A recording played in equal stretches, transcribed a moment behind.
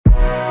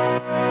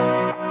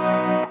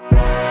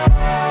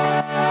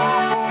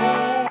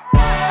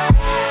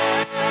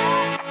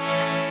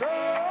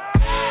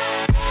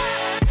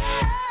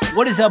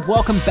What is up?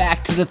 Welcome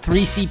back to the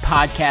 3C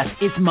podcast.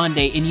 It's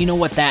Monday, and you know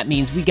what that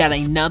means. We got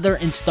another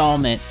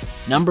installment,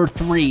 number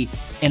 3,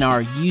 in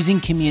our using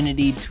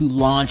community to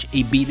launch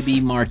a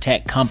B2B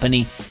MarTech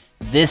company.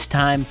 This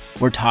time,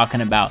 we're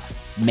talking about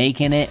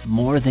making it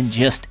more than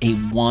just a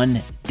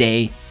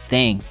one-day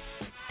thing.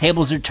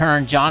 Tables are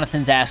turned.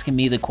 Jonathan's asking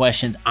me the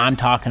questions. I'm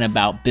talking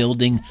about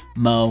building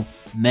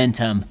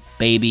momentum,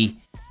 baby.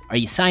 Are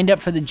you signed up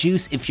for the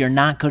Juice? If you're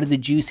not, go to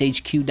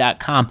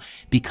thejuicehq.com.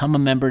 Become a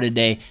member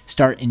today.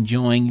 Start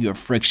enjoying your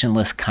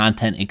frictionless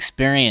content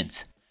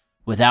experience.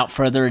 Without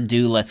further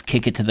ado, let's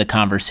kick it to the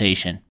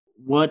conversation.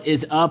 What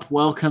is up?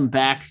 Welcome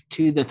back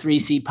to the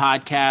 3C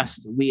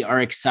podcast. We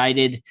are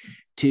excited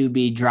to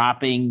be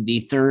dropping the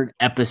third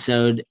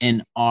episode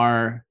in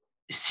our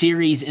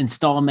series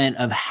installment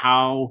of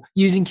how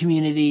using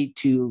community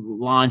to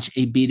launch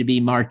a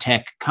B2B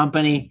MarTech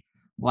company.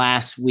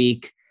 Last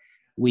week,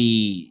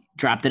 we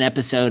dropped an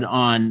episode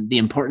on the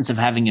importance of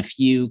having a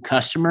few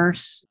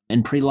customers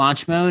in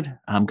pre-launch mode.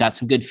 Got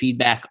some good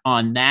feedback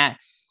on that.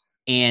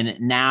 And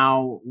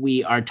now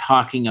we are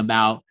talking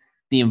about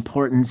the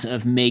importance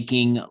of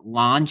making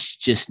launch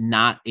just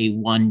not a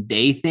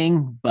one-day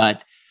thing,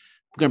 but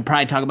we're going to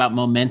probably talk about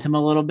momentum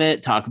a little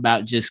bit, talk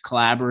about just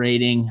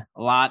collaborating.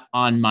 A lot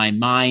on my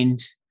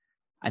mind.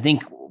 I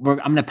think I'm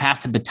going to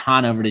pass the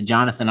baton over to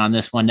Jonathan on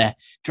this one to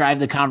drive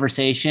the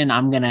conversation.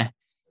 I'm going to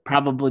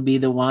probably be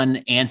the one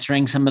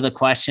answering some of the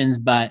questions,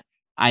 but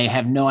I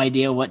have no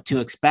idea what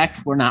to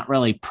expect. We're not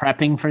really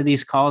prepping for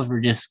these calls. We're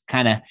just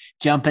kind of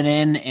jumping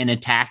in and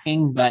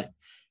attacking. But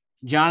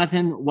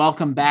Jonathan,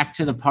 welcome back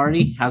to the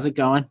party. How's it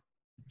going?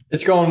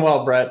 It's going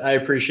well, Brett. I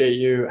appreciate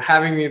you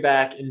having me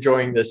back,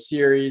 enjoying this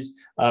series.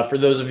 For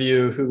those of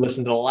you who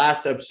listened to the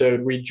last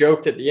episode, we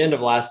joked at the end of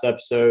last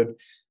episode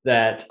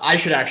that I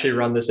should actually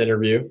run this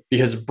interview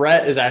because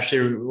Brett is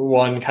actually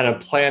one kind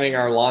of planning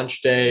our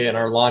launch day and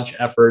our launch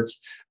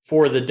efforts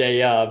for the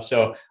day of.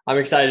 So I'm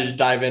excited to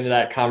dive into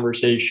that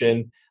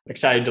conversation,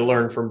 excited to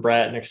learn from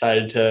Brett, and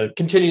excited to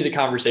continue the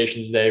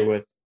conversation today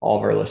with all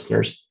of our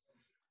listeners.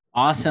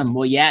 Awesome.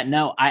 Well, yeah,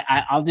 no,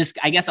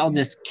 I guess I'll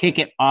just kick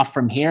it off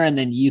from here, and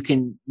then you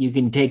can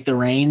take the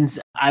reins.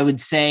 I would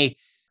say,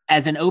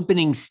 as an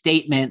opening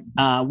statement,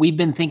 we've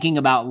been thinking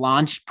about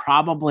launch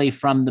probably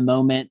from the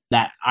moment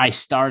that I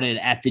started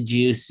at the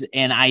Juice.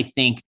 And I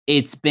think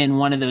it's been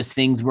one of those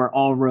things where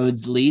all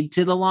roads lead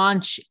to the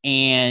launch.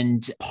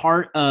 And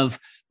part of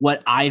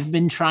what I've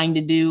been trying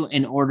to do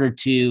in order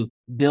to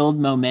build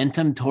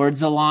momentum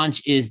towards the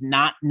launch is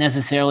not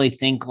necessarily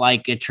think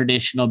like a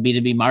traditional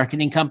B2B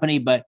marketing company,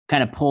 but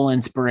kind of pull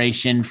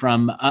inspiration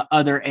from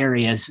other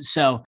areas.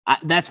 So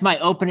that's my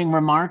opening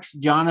remarks.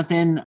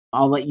 Jonathan,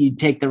 I'll let you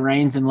take the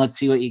reins and let's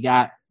see what you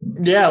got.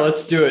 Yeah,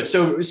 let's do it.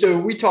 So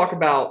we talk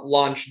about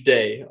launch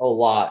day a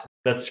lot.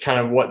 That's kind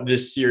of what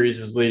this series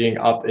is leading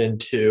up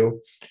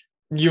into.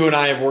 You and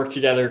I have worked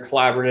together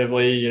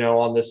collaboratively,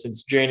 on this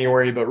since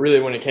January, but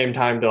really when it came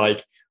time to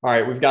all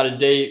right, we've got a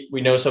date.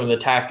 We know some of the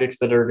tactics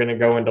that are going to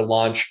go into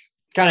launch,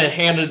 kind of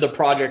handed the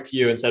project to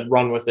you and said,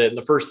 run with it. And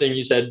the first thing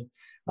you said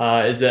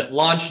is that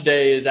launch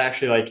day is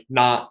actually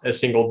not a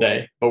single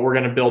day, but we're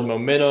going to build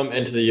momentum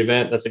into the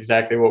event. That's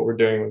exactly what we're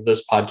doing with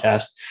this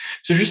podcast.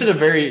 So just at a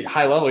very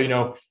high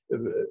level,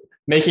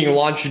 making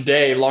launch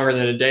day longer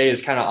than a day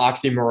is kind of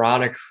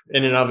oxymoronic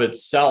in and of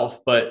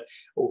itself. But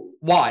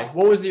why?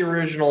 What was the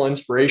original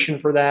inspiration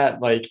for that?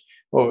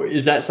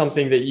 Is that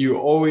something that you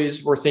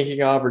always were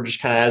thinking of, or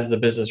just kind of as the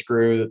business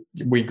grew,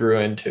 we grew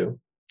into?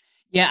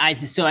 Yeah,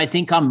 so I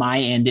think on my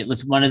end, it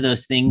was one of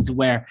those things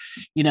where,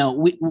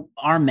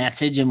 our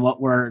message and what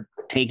we're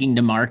taking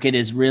to market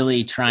is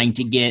really trying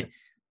to get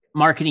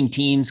marketing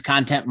teams,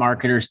 content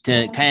marketers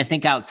to kind of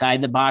think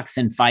outside the box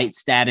and fight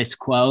status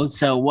quo.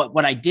 So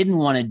what I didn't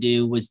want to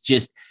do was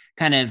just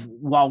kind of,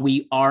 while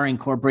we are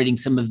incorporating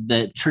some of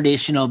the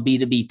traditional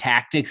B2B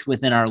tactics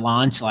within our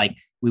launch, like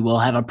we will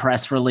have a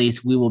press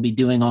release, we will be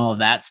doing all of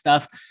that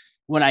stuff.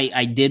 What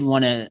I did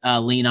want to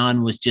lean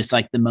on was just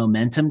like the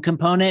momentum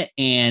component.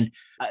 And,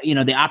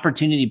 the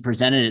opportunity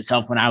presented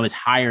itself when I was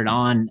hired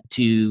on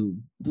to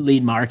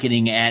lead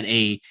marketing at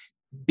a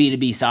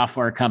B2B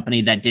software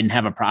company that didn't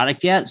have a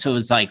product yet. So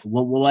it's like,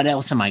 well, what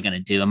else am I going to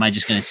do? Am I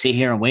just going to sit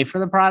here and wait for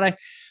the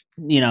product?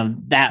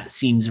 That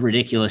seems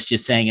ridiculous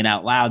just saying it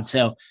out loud.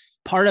 So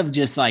part of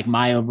just like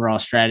my overall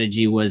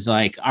strategy was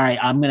like, all right,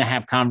 I'm going to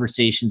have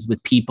conversations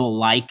with people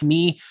like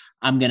me.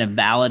 I'm going to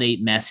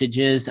validate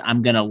messages.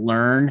 I'm going to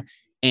learn,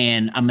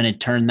 and I'm going to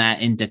turn that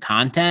into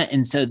content.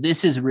 And so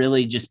this has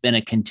really just been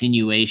a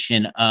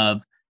continuation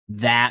of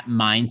that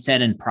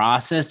mindset and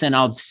process. And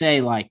I'll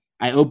say,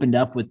 I opened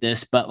up with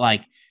this, but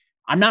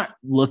I'm not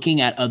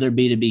looking at other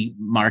B2B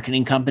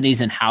marketing companies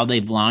and how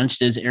they've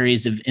launched as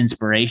areas of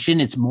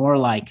inspiration. It's more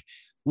like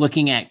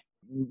looking at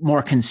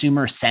more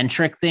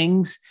consumer-centric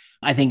things.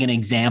 I think an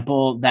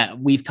example that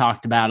we've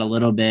talked about a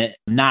little bit,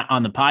 not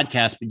on the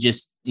podcast, but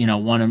just,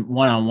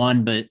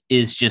 one-on-one, but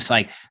is just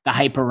like the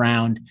hype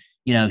around,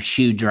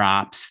 shoe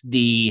drops,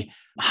 the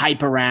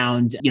hype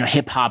around,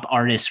 hip hop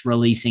artists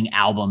releasing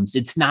albums.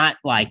 It's not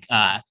like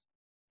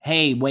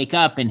hey, wake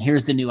up and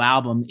here's the new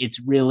album. It's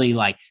really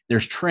like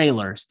there's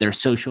trailers, there's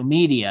social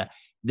media,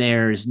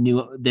 there's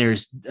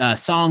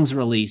songs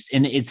released,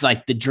 and it's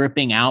like the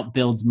dripping out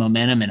builds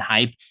momentum and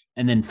hype.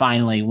 And then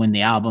finally, when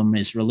the album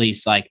is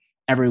released, like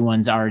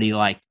everyone's already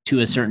like to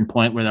a certain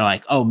point where they're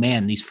like, oh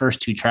man, these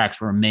first 2 tracks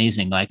were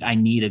amazing. Like I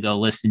need to go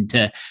listen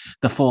to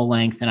the full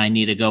length and I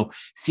need to go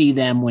see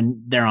them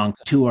when they're on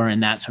tour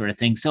and that sort of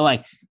thing. So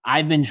like,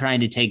 I've been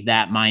trying to take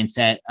that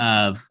mindset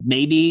of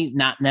maybe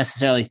not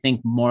necessarily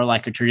think more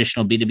like a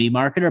traditional B2B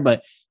marketer,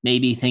 but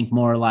maybe think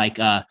more like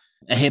a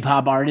hip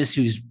hop artist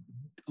who's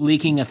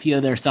leaking a few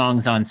of their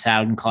songs on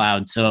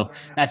SoundCloud. So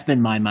that's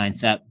been my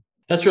mindset.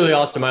 That's really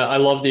awesome. I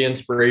love the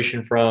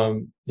inspiration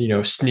from,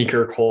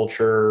 sneaker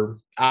culture,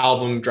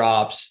 album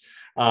drops.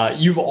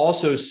 You've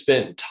also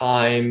spent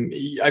time,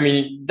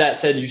 that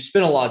said, you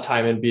spent a lot of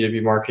time in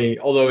B2B marketing,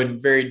 although in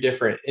very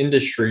different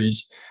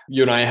industries.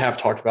 You and I have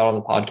talked about on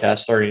the podcast,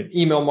 starting in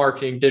email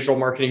marketing, digital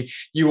marketing.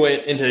 You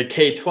went into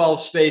K-12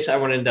 space. I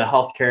went into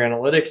healthcare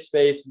analytics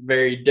space,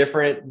 very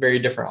different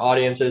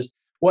audiences.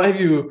 What have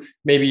you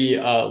maybe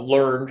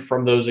learned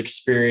from those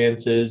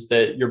experiences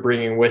that you're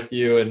bringing with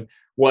you? And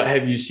what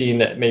have you seen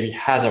that maybe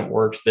hasn't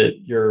worked that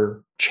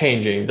you're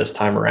changing this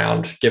time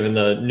around, given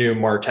the new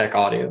MarTech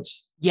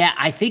audience? Yeah,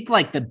 I think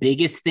like the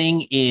biggest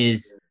thing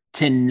is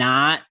to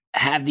not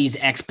have these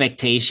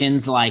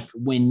expectations like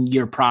when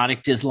your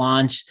product is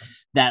launched,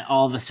 that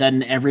all of a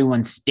sudden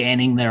everyone's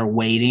standing there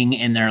waiting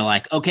and they're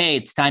like, okay,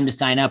 it's time to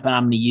sign up and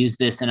I'm going to use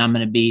this and I'm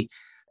going to be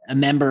a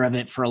member of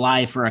it for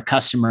life or a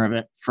customer of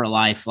it for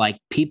life. Like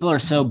people are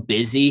so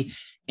busy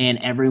and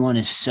everyone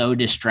is so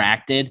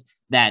distracted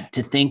that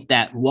to think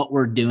that what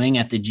we're doing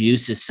at the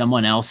Juice is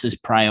someone else's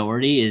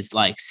priority is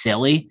like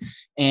silly.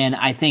 And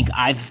I think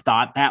I've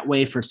thought that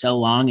way for so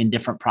long in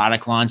different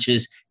product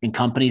launches and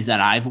companies that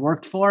I've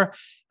worked for.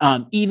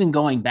 Even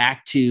going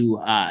back to,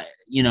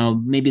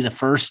 maybe the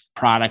first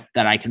product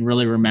that I can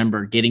really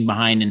remember getting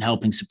behind and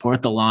helping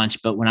support the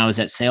launch. But when I was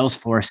at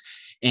Salesforce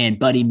and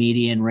Buddy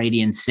Media and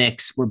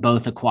Radian6 were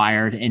both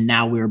acquired. And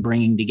now we're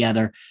bringing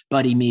together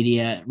Buddy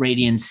Media,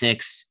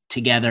 Radian6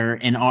 together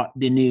in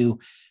the new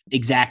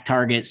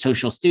ExactTarget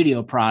Social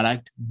Studio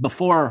product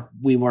before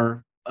we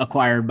were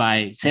acquired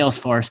by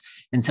Salesforce.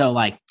 And so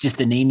like just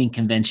the naming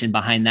convention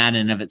behind that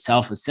in of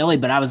itself was silly.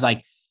 But I was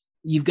like,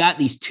 you've got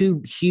these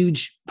 2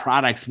 huge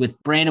products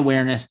with brand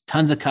awareness,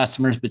 tons of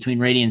customers between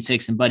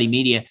Radian6 and Buddy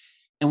Media.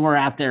 And we're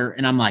out there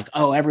and I'm like,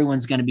 oh,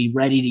 everyone's going to be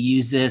ready to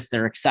use this.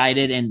 They're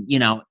excited. And,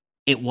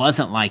 it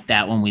wasn't like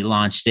that when we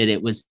launched it.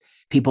 It was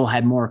people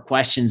had more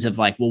questions of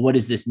like, well, what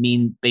does this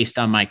mean based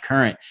on my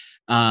current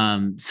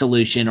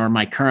solution or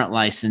my current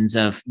license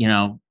of,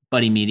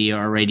 Buddy Media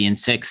or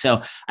Radian6.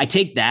 So I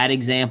take that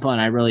example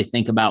and I really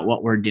think about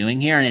what we're doing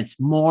here. And it's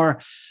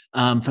more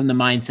from the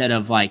mindset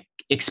of like,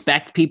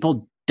 expect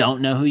people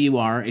don't know who you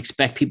are,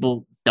 expect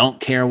people don't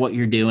care what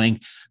you're doing.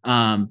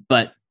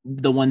 But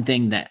the one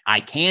thing that I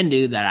can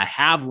do that I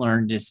have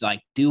learned is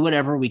like do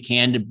whatever we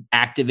can to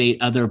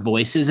activate other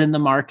voices in the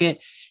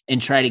market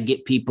and try to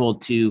get people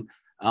to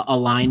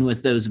align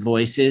with those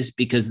voices,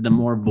 because the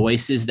more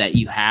voices that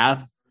you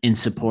have in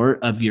support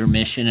of your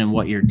mission and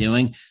what you're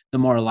doing, the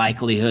more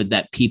likelihood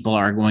that people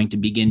are going to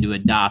begin to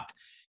adopt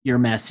your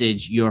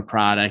message, your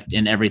product,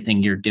 and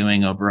everything you're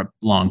doing over a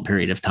long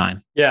period of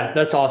time. Yeah,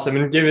 that's awesome.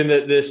 And given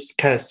that this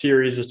kind of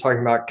series is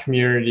talking about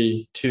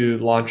community to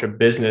launch a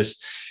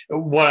business,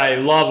 what I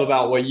love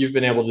about what you've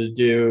been able to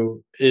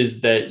do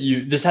is that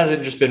this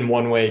hasn't just been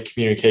one-way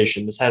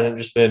communication. This hasn't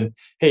just been,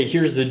 hey,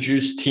 here's the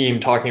Juice team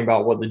talking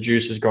about what the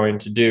Juice is going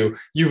to do.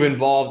 You've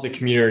involved the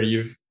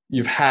community.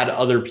 You've had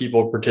other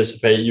people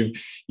participate.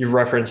 You've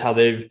referenced how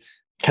they've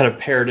kind of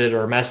parroted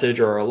our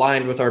message or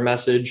aligned with our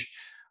message.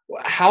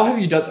 How have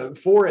you done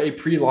for a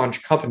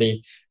pre-launch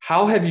company?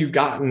 How have you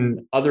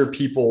gotten other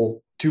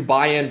people to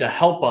buy in to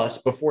help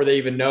us before they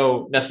even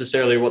know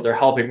necessarily what they're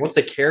helping? What's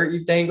the carrot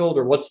you've dangled,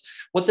 or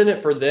what's in it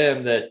for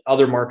them that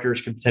other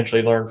marketers can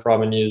potentially learn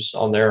from and use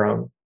on their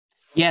own?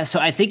 Yeah. So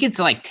I think it's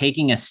like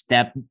taking a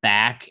step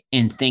back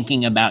and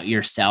thinking about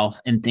yourself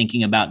and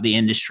thinking about the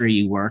industry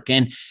you work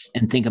in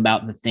and think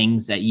about the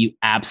things that you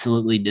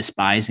absolutely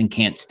despise and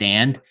can't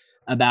stand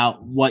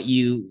about what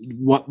you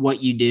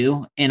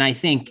do. And I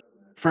think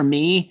for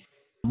me,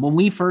 when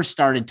we first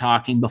started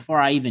talking, before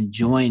I even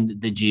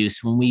joined the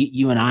Juice, when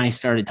you and I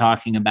started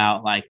talking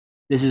about like,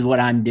 this is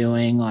what I'm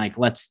doing, like,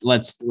 let's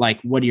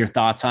like, what are your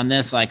thoughts on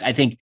this? Like, I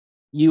think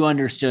you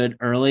understood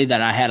early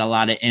that I had a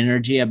lot of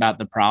energy about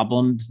the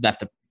problems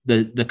that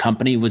the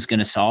company was going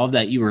to solve,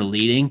 that you were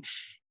leading.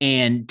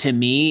 And to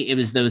me, it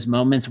was those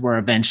moments where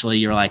eventually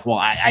you're like, well,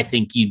 I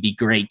think you'd be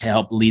great to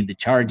help lead the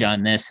charge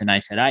on this. And I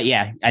said,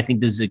 yeah, I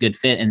think this is a good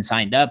fit, and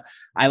signed up.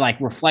 I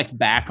like reflect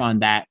back on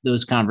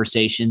those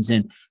conversations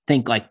and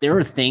think like there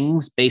are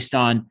things based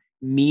on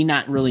me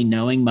not really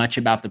knowing much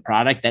about the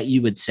product that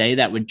you would say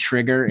that would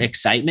trigger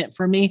excitement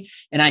for me.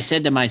 And I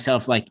said to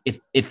myself, like,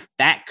 if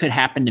that could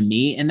happen to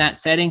me in that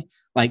setting,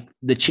 like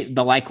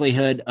the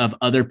likelihood of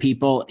other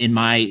people in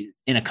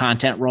a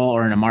content role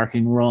or in a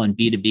marketing role in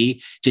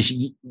B2B, just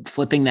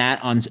flipping that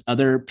on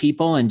other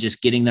people and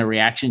just getting their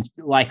reaction,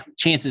 like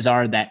chances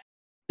are that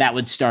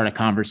would start a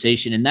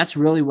conversation. And that's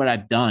really what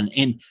I've done.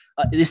 And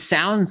this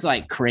sounds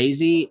like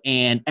crazy,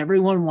 and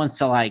everyone wants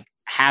to like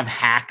have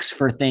hacks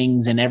for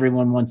things, and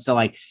everyone wants to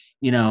like,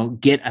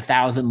 get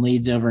 1,000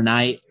 leads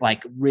overnight.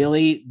 Like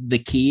really the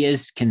key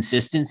is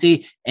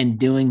consistency and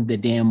doing the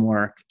damn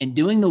work. And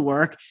doing the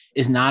work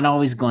is not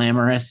always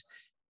glamorous.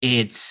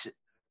 It's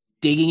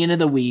digging into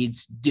the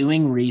weeds,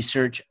 doing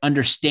research,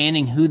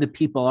 understanding who the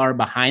people are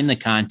behind the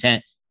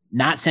content,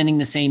 not sending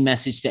the same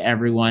message to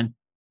everyone,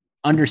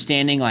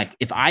 understanding like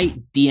if I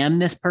DM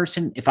this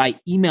person, if I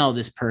email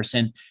this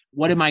person,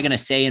 what am I going to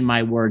say in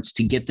my words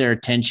to get their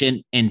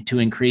attention and to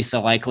increase the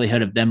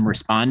likelihood of them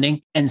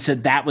responding? And so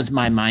that was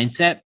my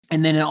mindset.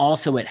 And then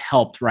it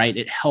helped, right?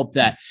 It helped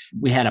that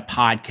we had a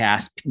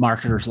podcast,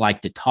 Marketers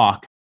Like to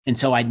Talk. And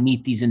so I'd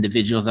meet these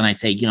individuals and I'd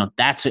say,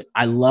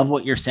 I love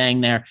what you're saying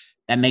there.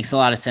 That makes a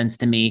lot of sense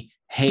to me.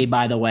 Hey,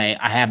 by the way,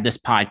 I have this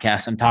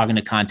podcast. I'm talking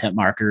to content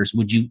marketers.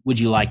 Would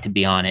you like to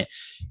be on it?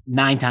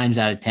 9 times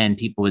out of 10,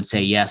 people would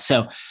say yes.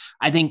 So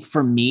I think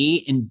for me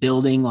in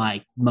building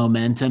like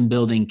momentum,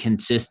 building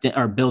consistent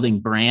or building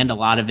brand, a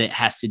lot of it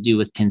has to do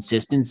with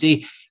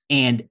consistency.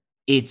 And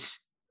it's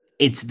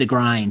the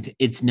grind.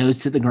 It's nose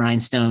to the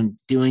grindstone,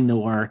 doing the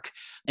work.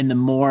 And the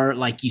more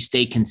like you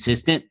stay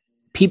consistent,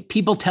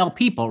 people tell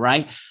people,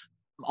 right?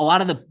 A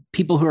lot of the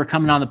people who are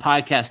coming on the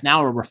podcast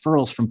now are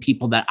referrals from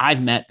people that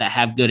I've met that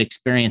have good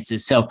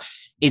experiences. So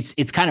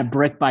it's kind of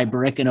brick by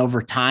brick. And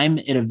over time,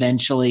 it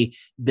eventually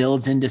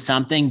builds into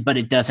something, but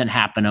it doesn't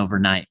happen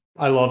overnight.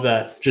 I love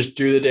that. Just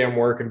do the damn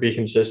work and be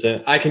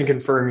consistent. I can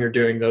confirm you're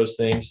doing those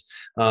things.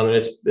 And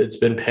it's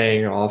been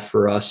paying off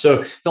for us.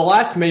 So the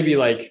last maybe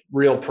like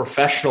real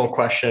professional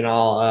question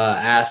I'll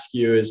ask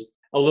you is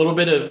a little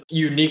bit of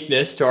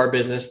uniqueness to our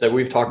business that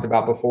we've talked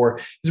about before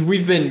is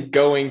we've been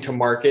going to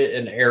market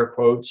in air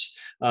quotes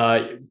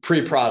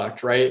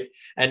pre-product, right?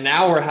 And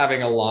now we're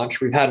having a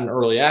launch. We've had an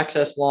early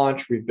access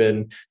launch. We've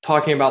been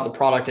talking about the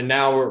product, and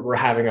now we're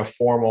having a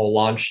formal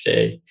launch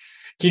day.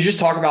 Can you just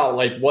talk about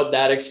like what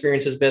that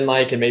experience has been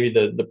like and maybe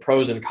the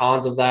pros and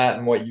cons of that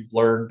and what you've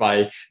learned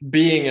by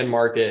being in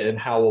market and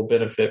how we'll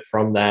benefit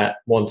from that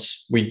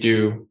once we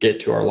do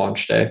get to our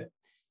launch day?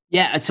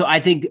 Yeah. So I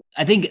think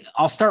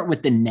I'll start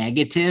with the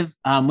negative,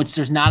 which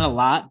there's not a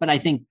lot, but I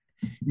think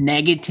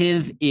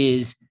negative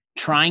is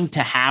trying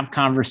to have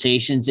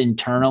conversations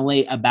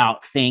internally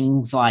about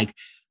things like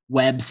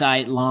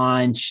website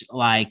launch,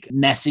 like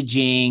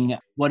messaging.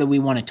 What do we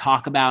want to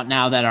talk about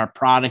now that our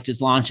product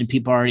is launched and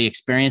people are already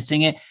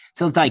experiencing it?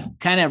 So it's like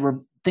kind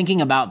of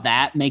thinking about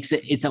that makes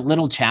it's a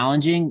little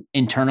challenging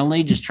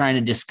internally, just trying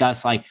to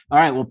discuss like, all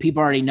right, well,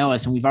 people already know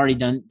us and we've already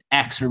done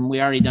X or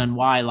we already done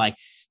Y. Like,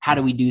 how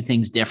do we do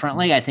things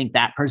differently? I think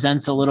that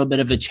presents a little bit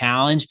of a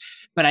challenge,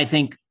 but I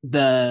think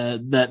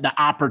the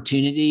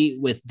opportunity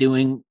with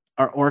doing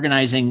or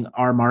organizing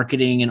our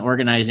marketing and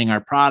organizing our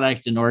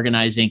product and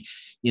organizing,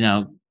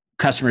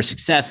 customer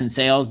success and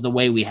sales the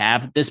way we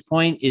have at this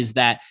point is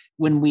that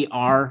when we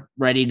are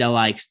ready to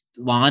like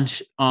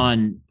launch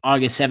on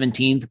August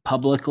 17th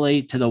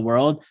publicly to the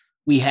world,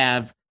 we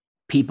have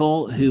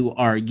people who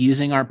are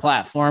using our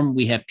platform.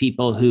 We have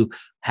people who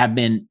have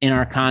been in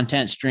our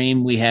content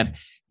stream. We have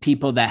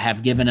people that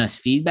have given us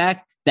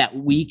feedback that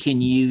we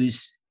can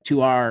use to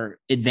our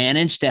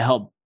advantage to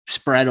help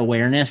spread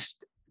awareness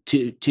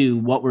to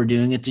what we're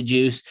doing at The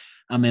Juice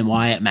and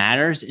why it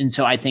matters. And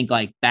so I think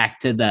like back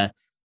to the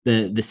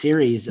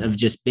series of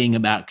just being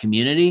about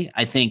community,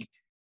 I think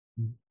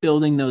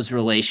building those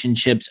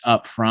relationships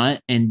up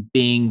front and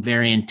being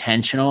very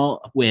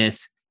intentional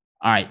with,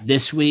 all right,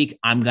 this week,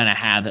 I'm going to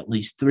have at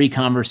least 3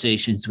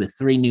 conversations with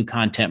 3 new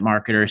content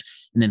marketers.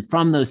 And then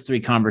from those 3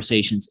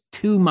 conversations,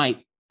 2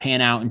 might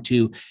pan out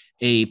into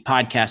a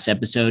podcast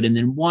episode. And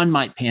then 1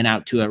 might pan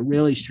out to a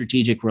really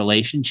strategic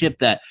relationship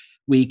that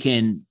we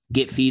can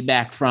get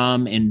feedback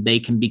from, and they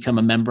can become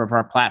a member of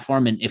our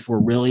platform. And if we're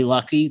really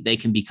lucky, they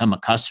can become a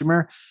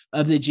customer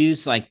of The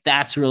Juice. Like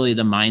that's really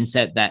the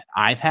mindset that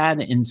I've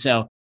had. And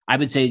so I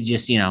would say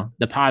just,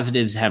 the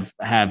positives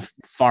have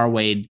far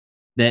weighed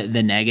the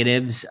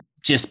negatives,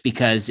 just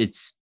because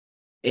it's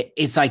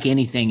like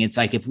anything. It's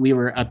like if we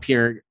were up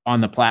here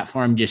on the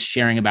platform just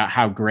sharing about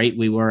how great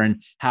we were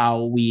and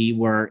how we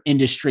were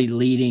industry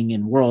leading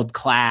and world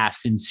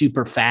class and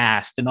super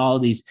fast and all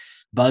these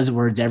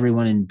buzzwords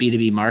everyone in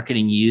B2B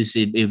marketing use,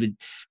 it would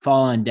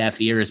fall on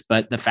deaf ears.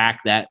 But the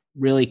fact that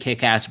really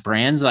kick-ass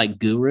brands like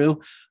Guru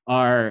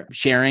are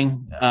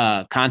sharing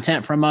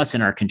content from us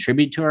and are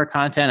contribute to our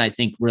content, I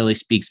think really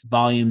speaks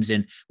volumes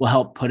and will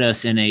help put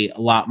us in a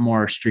lot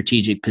more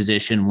strategic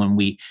position when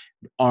we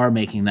are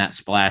making that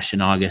splash in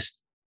August.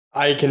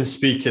 I can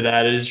speak to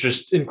that. It is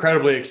just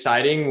incredibly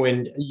exciting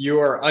when you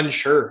are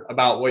unsure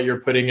about what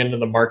you're putting into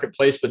the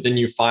marketplace, but then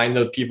you find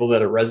the people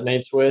that it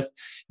resonates with,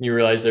 and you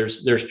realize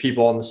there's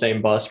people on the same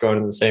bus going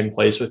to the same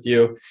place with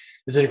you.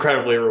 It's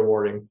incredibly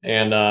rewarding,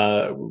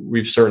 and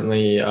we've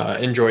certainly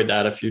enjoyed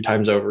that a few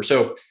times over.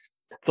 So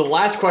The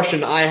last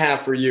question I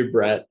have for you,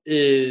 Brett,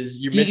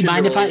 is Do you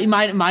mind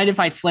if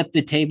I flip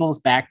the tables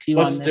back to you?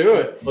 Let's do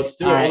it.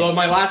 Although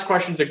my last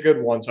question is a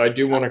good one, so I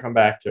do want to come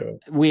back to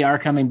it. We are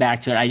coming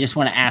back to it. I just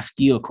want to ask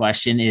you a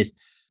question: is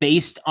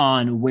based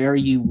on where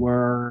you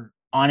were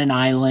on an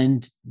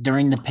island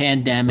during the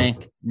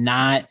pandemic,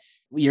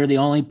 you're the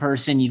only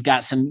person, you've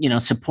got some,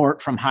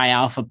 support from high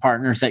alpha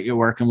partners that you're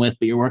working with,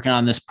 but you're working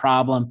on this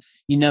problem,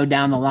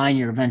 down the line,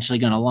 you're eventually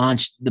going to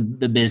launch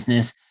the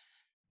business.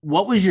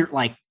 What was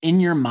in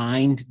your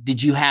mind,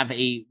 did you have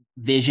a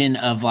vision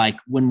of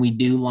when we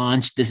do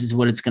launch, this is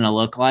what it's going to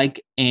look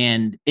like?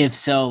 And if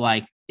so,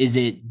 is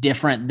it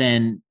different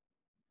than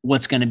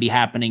what's going to be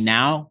happening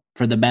now,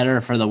 for the better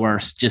or for the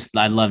worse?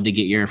 I'd love to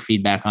get your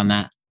feedback on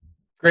that.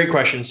 Great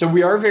question. So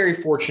we are very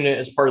fortunate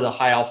as part of the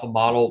high alpha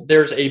model.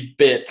 There's a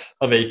bit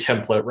of a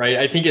template, right?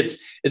 I think it's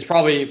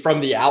probably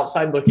from the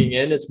outside looking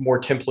in, it's more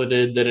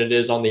templated than it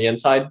is on the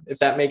inside, if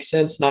that makes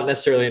sense. Not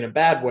necessarily in a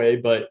bad way,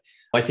 but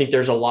I think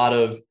there's a lot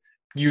of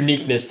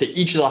uniqueness to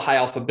each of the high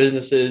alpha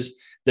businesses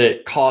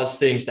that cause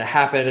things to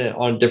happen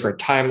on different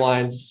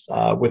timelines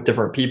with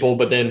different people.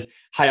 But then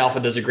high alpha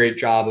does a great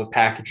job of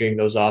packaging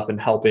those up and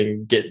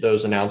helping get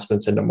those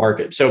announcements into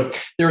market. So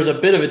there was a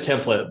bit of a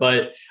template,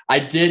 but I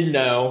did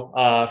know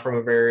from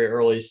a very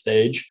early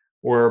stage,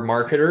 we're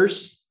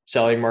marketers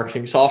selling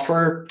marketing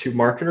software to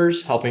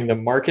marketers, helping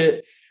them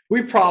market.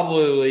 We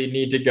probably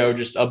need to go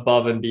just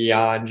above and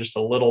beyond just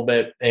a little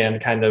bit and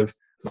kind of,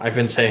 I've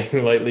been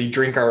saying lately,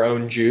 drink our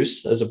own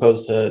juice as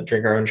opposed to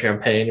drink our own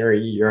champagne or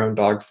eat your own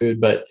dog food.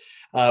 But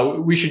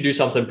we should do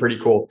something pretty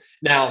cool.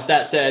 Now,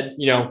 that said,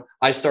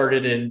 I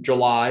started in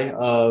July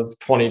of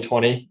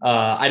 2020.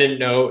 I didn't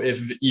know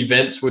if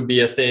events would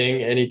be a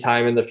thing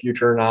anytime in the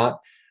future or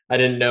not. I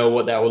didn't know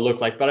what that would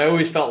look like, but I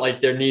always felt like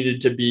there needed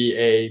to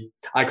be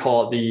I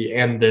call it the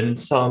and then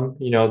some,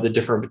 the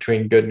difference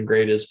between good and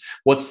great is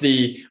all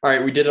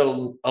right, we did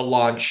a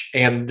launch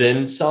and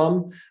then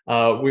some.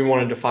 We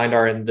wanted to find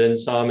our and then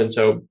some. And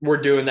so we're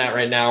doing that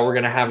right now. We're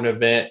going to have an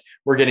event.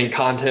 We're getting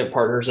content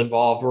partners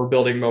involved. We're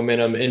building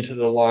momentum into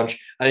the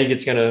launch. I think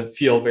it's going to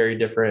feel very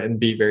different and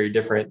be very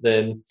different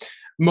than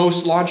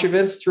most launch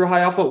events through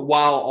high alpha,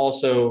 while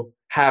also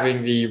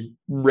having the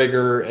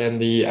rigor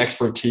and the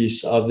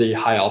expertise of the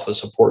high alpha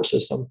support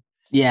system.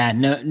 Yeah,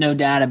 no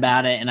doubt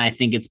about it. And I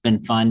think it's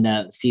been fun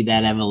to see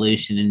that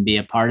evolution and be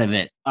a part of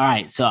it. All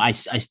right. So I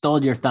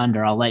stole your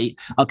thunder.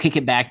 I'll kick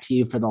it back to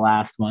you for the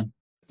last one.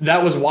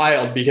 That was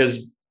wild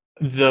because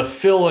the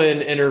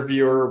fill-in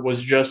interviewer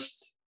was just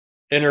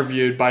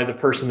interviewed by the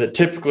person that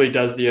typically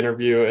does the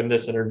interview. In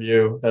this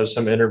interview, there was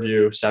some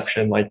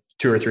interviewception like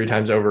 2 or 3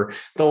 times over.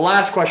 The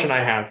last question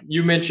I have,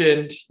 you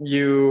mentioned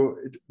you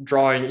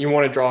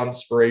want to draw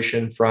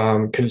inspiration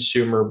from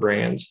consumer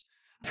brands.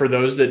 For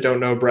those that don't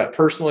know Brett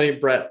personally,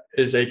 Brett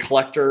is a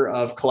collector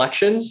of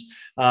collections,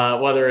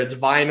 whether it's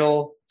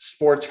vinyl,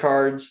 sports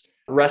cards,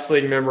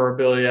 wrestling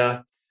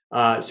memorabilia.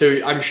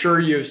 So I'm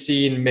sure you've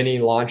seen many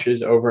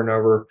launches over and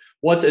over.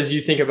 As you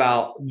think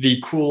about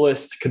the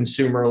coolest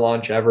consumer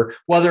launch ever,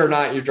 whether or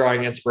not you're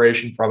drawing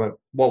inspiration from it,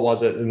 what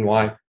was it and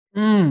why?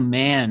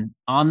 Man,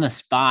 on the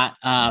spot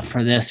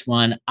for this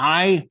one,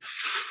 man,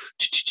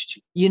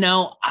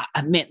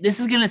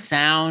 this is going to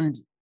sound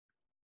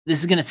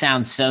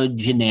so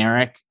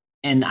generic.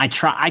 And I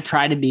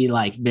try to be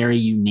very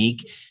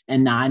unique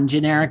and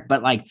non-generic,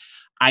 but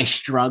I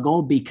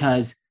struggle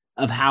because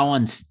of how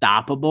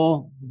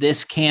unstoppable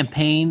this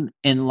campaign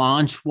and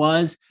launch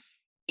was.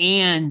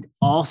 And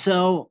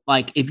also,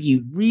 if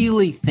you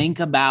really think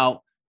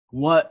about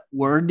what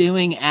we're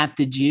doing at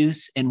The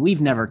Juice, and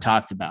we've never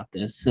talked about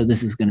this, so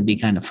this is going to be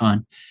kind of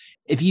fun.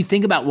 If you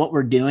think about what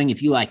we're doing,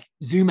 if you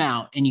zoom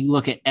out and you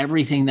look at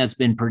everything that's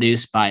been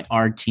produced by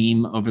our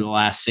team over the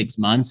last 6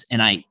 months,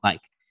 and I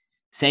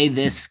say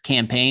this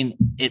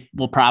campaign, it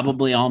will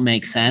probably all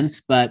make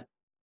sense, but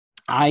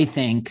I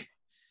think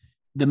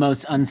the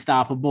most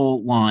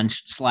unstoppable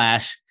launch /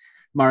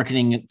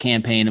 marketing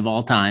campaign of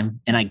all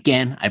time. And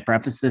again, I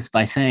preface this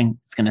by saying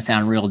it's going to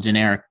sound real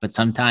generic, but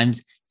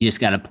sometimes you just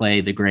got to play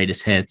the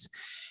greatest hits,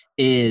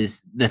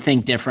 is the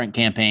Think Different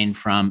campaign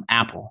from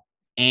Apple.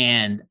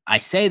 And I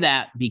say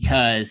that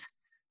because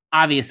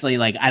obviously,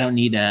 I don't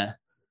need to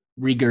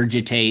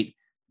regurgitate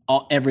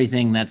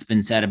everything that's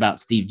been said about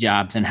Steve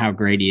Jobs and how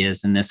great he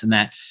is and this and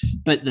that.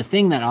 But the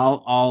thing that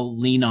I'll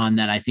lean on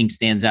that I think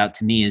stands out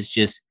to me is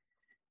just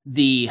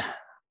the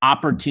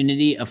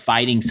opportunity of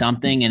fighting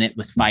something, and it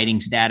was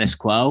fighting status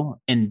quo.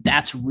 And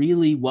that's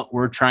really what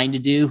we're trying to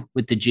do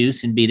with The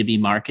Juice and B2B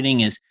marketing,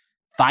 is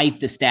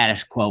fight the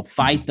status quo,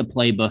 fight the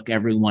playbook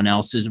everyone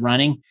else is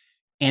running.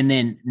 And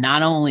then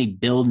not only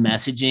build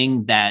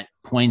messaging that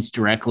points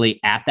directly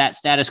at that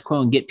status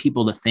quo and get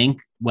people to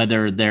think,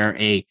 whether they're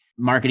a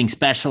marketing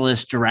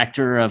specialist,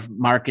 director of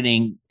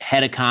marketing,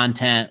 head of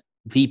content,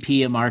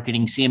 VP of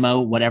marketing,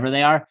 CMO, whatever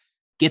they are,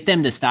 get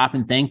them to stop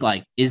and think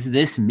is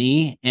this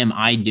me? Am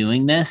I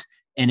doing this?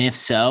 And if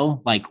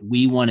so,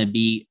 we want to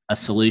be a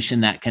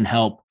solution that can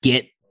help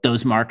get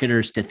those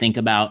marketers to think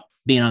about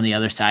being on the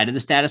other side of the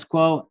status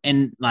quo.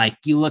 And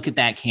you look at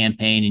that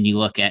campaign and you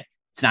look at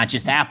it's not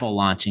just Apple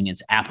launching,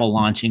 it's Apple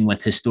launching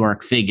with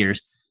historic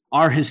figures.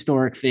 Our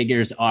historic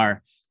figures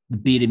are the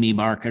B2B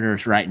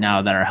marketers right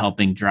now that are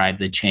helping drive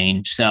the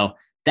change. So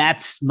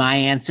that's my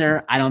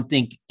answer. I don't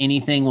think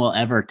anything will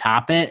ever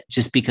top it,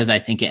 just because I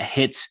think it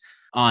hits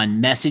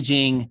on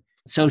messaging,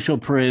 social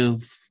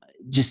proof,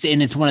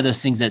 and it's one of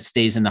those things that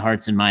stays in the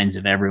hearts and minds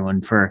of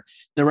everyone for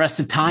the rest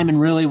of time. And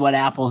really what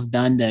Apple's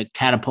done to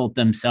catapult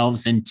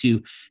themselves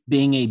into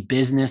being a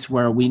business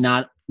where we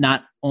not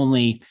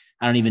only,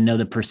 I don't even know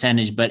the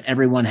percentage, but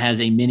everyone has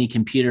a mini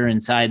computer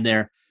inside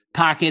their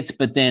pockets,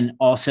 but then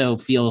also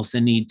feels the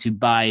need to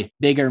buy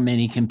bigger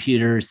mini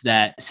computers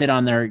that sit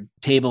on their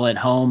table at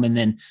home, and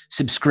then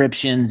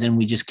subscriptions. And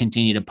we just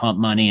continue to pump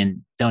money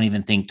and don't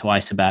even think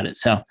twice about it.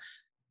 So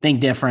think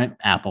different,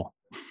 Apple.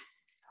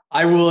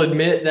 I will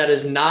admit that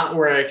is not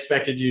where I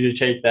expected you to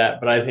take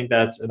that, but I think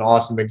that's an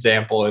awesome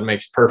example. It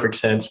makes perfect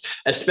sense,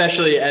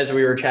 especially as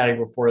we were chatting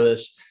before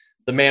this.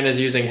 The man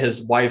is using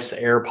his wife's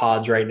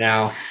AirPods right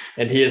now,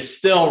 and he is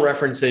still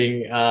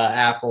referencing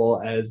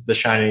Apple as the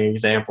shining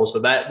example. So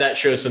that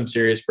shows some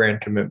serious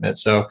brand commitment.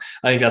 So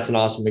I think that's an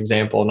awesome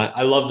example. And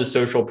I love the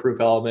social proof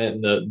element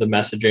and the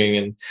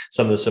messaging and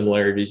some of the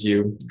similarities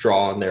you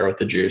draw on there with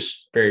the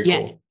juice. Very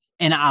cool.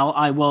 And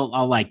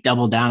I'll like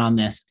double down on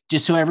this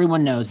just so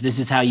everyone knows this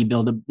is how you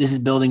this is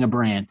building a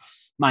brand.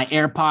 My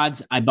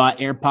AirPods, I bought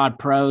AirPod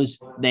Pros.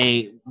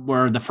 They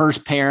were the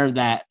first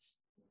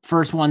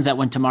ones that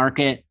went to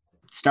market,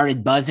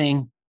 started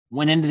buzzing,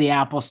 went into the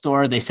Apple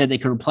store. They said they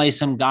could replace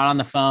them, got on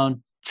the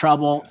phone,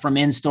 trouble from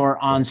in-store,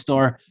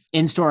 on-store,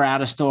 in-store,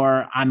 out of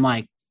store. I'm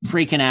like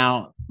freaking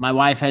out. My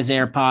wife has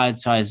AirPods.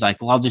 So I was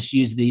like, well, I'll just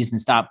use these and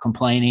stop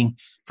complaining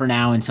for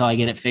now until I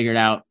get it figured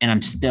out. And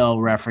I'm still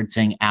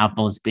referencing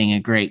Apple as being a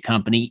great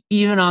company,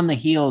 even on the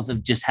heels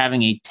of just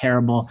having a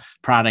terrible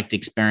product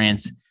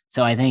experience.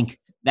 So I think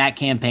that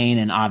campaign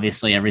and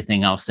obviously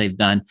everything else they've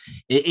done,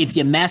 if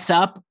you mess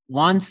up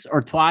once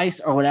or twice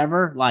or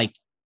whatever, like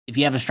if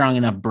you have a strong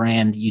enough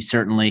brand, you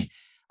certainly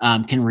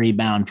can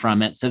rebound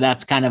from it. So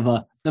that's kind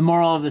of the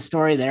moral of the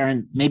story there.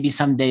 And maybe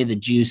someday the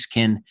juice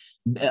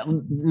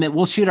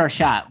we'll shoot our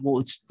shot.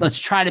 Well, let's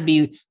try to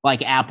be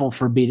like Apple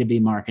for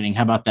B2B marketing.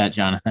 How about that,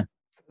 Jonathan?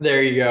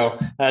 There you go.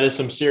 That is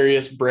some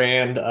serious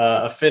brand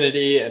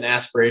affinity and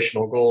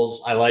aspirational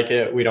goals. I like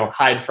it. We don't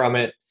hide from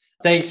it.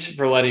 Thanks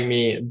for letting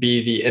me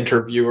be the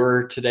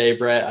interviewer today,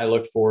 Brett. I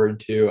look forward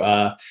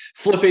to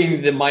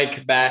flipping the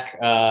mic back,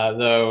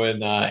 though,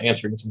 and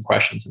answering some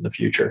questions in the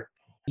future.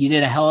 You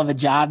did a hell of a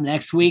job.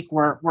 Next week,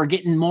 we're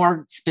getting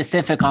more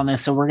specific on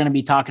this. So we're going to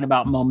be talking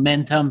about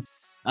momentum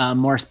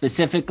more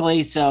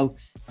specifically. So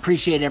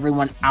appreciate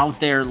everyone out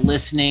there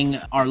listening.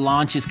 Our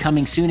launch is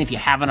coming soon. If you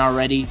haven't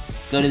already,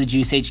 go to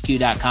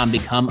thejuicehq.com,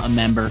 become a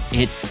member.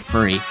 It's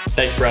free.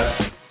 Thanks,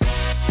 Brett.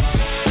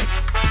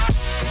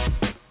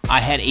 I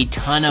had a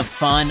ton of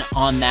fun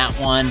on that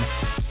one,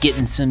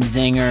 getting some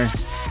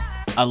zingers.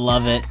 I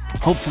love it.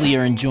 Hopefully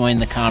you're enjoying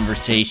the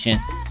conversation.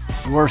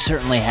 We're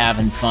certainly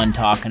having fun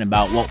talking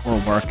about what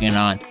we're working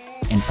on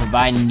and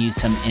providing you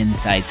some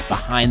insights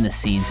behind the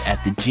scenes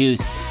at The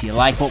Juice. If you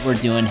like what we're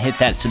doing, hit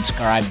that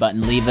subscribe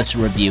button, leave us a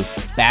review.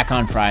 Back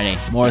on Friday,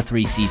 more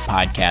 3C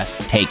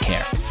Podcast. Take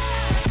care.